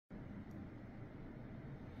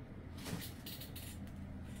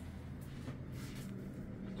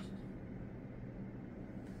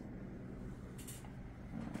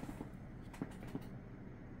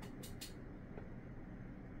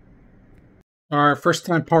Our first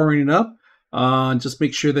time powering it up. Just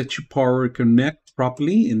make sure that you power connect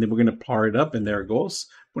properly, and then we're gonna power it up, and there it goes.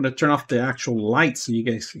 I'm gonna turn off the actual light so you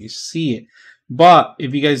guys can see it. But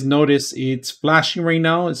if you guys notice, it's flashing right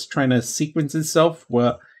now. It's trying to sequence itself.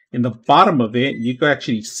 Well, in the bottom of it, you can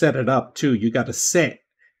actually set it up too. You got a set.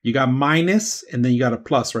 You got minus, and then you got a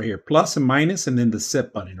plus right here. Plus and minus, and then the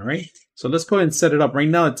set button, all right? So let's go ahead and set it up. Right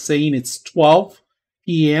now, it's saying it's 12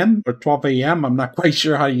 p.m. or 12 a.m. I'm not quite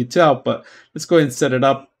sure how you tell, but let's go ahead and set it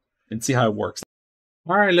up and see how it works.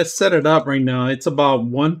 All right, let's set it up right now. It's about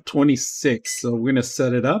 1:26, so we're gonna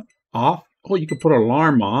set it up off. Oh, you can put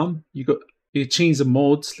alarm on. You can change the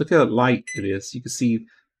modes. Look at how light it is. You can see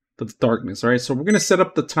the darkness. All right, so we're gonna set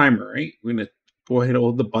up the timer. Right, we're gonna go ahead and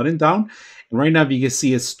hold the button down, and right now, if you can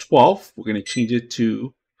see, it's 12. We're gonna change it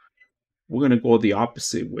to. We're gonna go the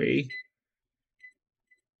opposite way.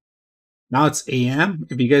 Now it's AM.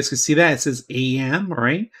 If you guys can see that, it says AM, all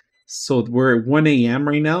right? So we're at 1 a.m.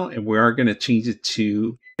 right now, and we are going to change it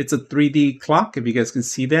to, it's a 3D clock. If you guys can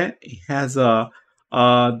see that, it has the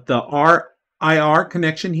RIR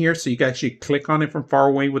connection here. So you can actually click on it from far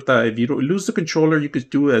away with the, if you don't lose the controller, you could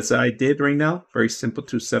do as I did right now. Very simple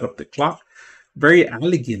to set up the clock. Very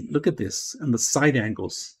elegant. Look at this and the side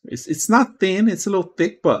angles. It's not thin, it's a little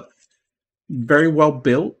thick, but very well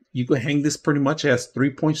built. You could hang this pretty much. It has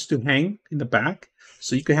 3 points to hang in the back,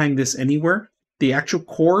 so you can hang this anywhere. The actual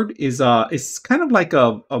cord is it's kind of like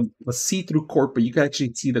a see-through cord, but you can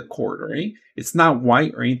actually see the cord, right? It's not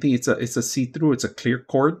white or anything. It's a see-through. It's a clear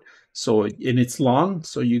cord. So and it's long,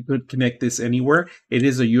 so you could connect this anywhere. It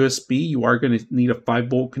is a USB. You are going to need a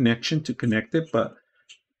 5-volt connection to connect it, but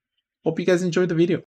hope you guys enjoyed the video.